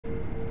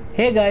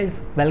Hey guys,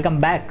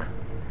 welcome back.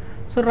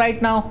 So right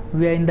now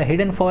we are in the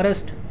hidden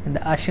forest in the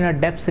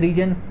Ashina depths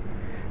region,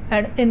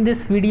 and in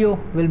this video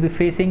we'll be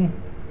facing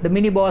the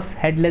mini boss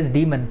Headless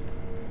demon.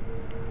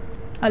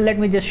 Let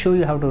me just show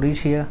you how to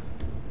reach here.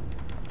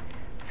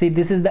 See,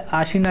 this is the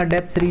Ashina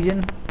depths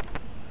region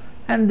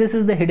and this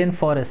is the hidden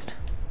forest.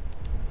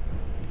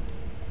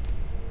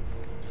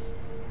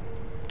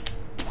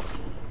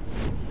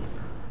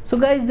 So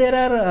guys, there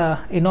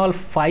are in all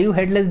 5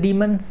 headless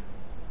demons,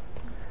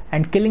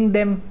 and killing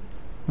them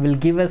will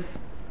give us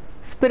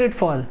spirit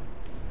fall,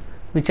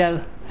 which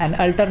are an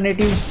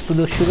alternative to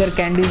those sugar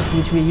candies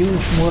which we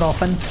use more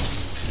often.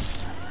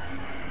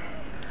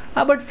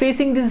 But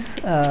facing these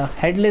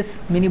headless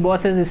mini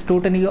bosses is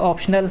totally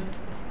optional,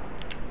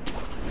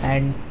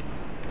 and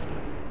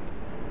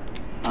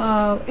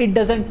it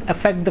doesn't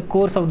affect the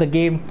course of the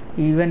game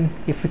even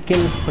if we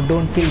kill or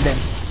don't kill them.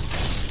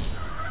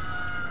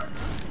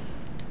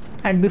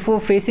 And before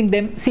facing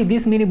them, see,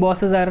 these mini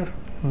bosses are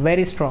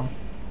very strong.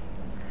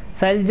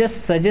 So I'll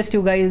just suggest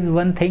you guys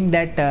one thing,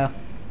 that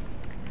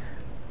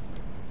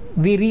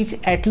we reach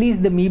at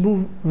least the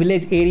Mibu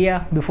village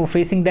area before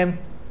facing them,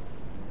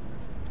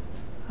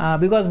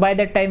 because by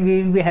that time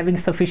we will be having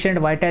sufficient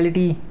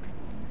vitality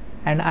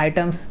and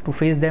items to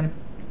face them.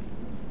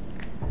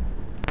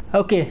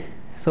 Okay,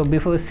 so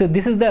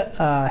this is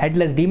the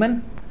headless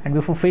demon, and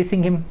before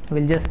facing him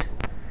we'll just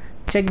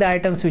check the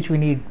items which we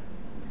need.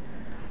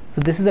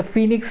 So this is a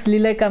phoenix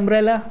lilac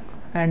umbrella,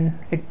 and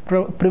it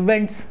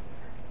prevents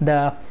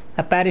the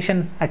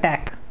apparition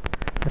attack,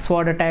 the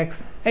sword attacks.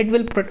 It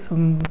will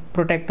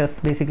protect us,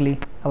 basically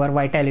our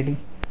vitality.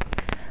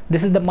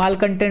 This is the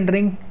malcontent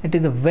ring. It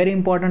is a very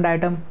important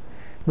item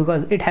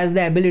because it has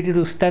the ability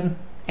to stun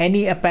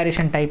any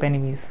apparition type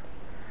enemies.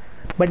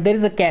 But there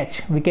is a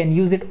catch, we can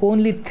use it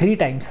only 3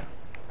 times,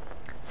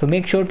 so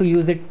make sure to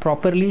use it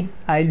properly.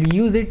 I'll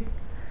use it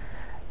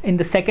in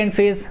the second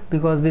phase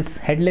because this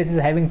headless is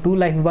having 2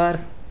 life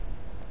bars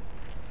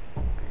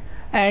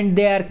and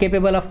they are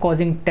capable of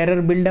causing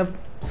terror buildup.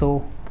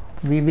 So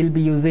we will be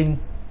using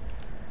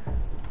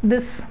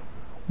this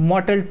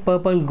mottled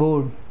purple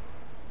gold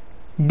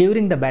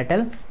during the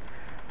battle,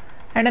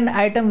 and an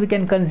item we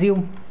can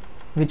consume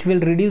which will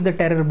reduce the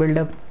terror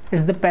buildup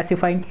is the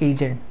pacifying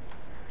agent.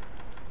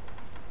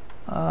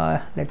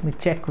 Let me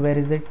check, where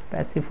is it?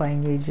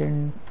 Pacifying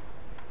agent,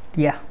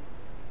 yeah.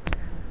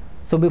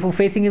 So before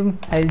facing him,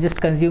 I'll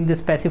just consume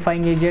this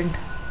pacifying agent,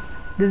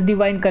 this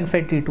divine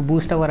confetti to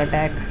boost our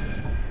attack,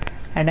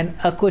 and an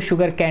aqua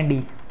sugar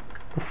candy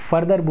to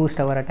further boost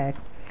our attack.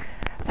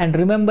 And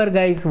remember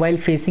guys, while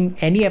facing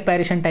any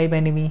apparition type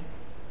enemy,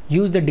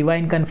 use the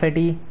divine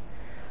confetti,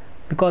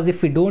 because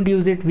if we don't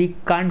use it, we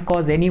can't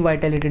cause any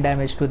vitality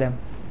damage to them.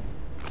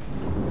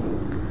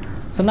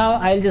 So now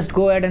I'll just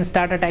go ahead and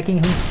start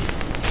attacking him.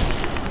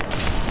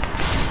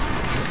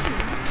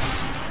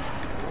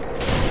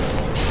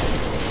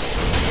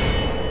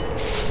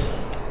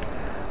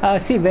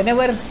 See,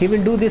 whenever he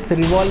will do this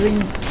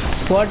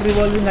sword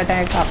revolving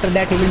attack, after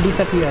that he will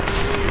disappear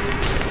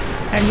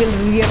and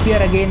will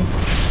reappear again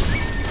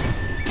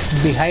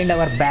behind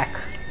our back.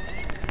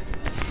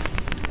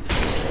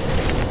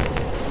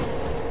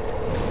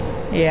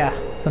 Yeah,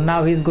 so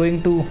now he's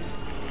going to,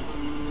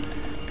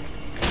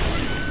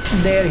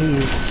 there he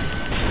is.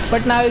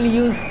 But now I'll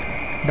use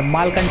the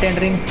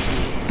malcontent ring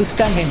to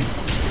stun him.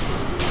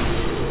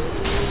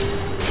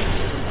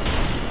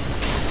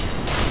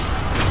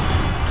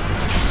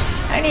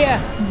 And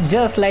yeah,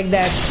 just like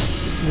that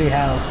we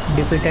have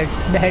defeated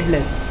the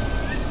headless,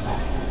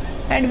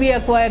 and we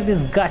acquire this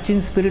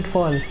Gachin spirit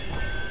fall.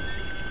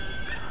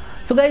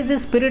 So guys,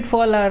 this spirit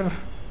fall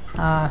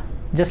are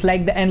just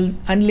like the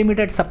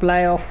unlimited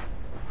supply of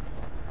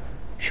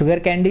sugar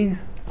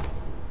candies.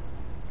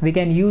 We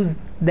can use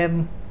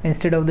them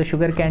instead of the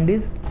sugar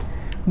candies,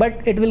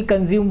 but it will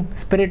consume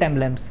spirit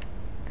emblems.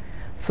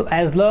 So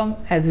as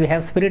long as we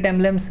have spirit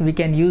emblems, we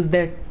can use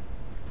that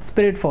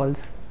spirit falls,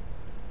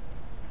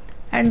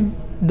 and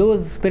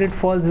those spirit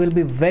falls will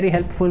be very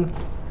helpful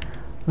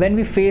when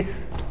we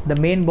face the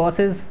main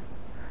bosses,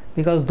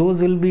 because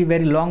those will be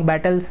very long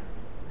battles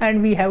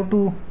and we have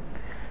to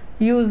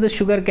use the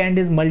sugar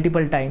candies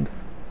multiple times.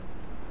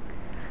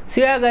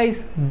 So yeah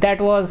guys, that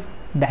was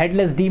the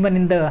headless demon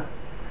in the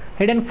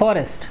hidden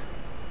forest.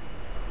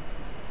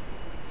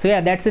 So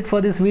yeah, that's it for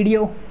this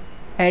video.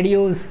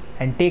 Adios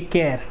and take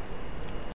care.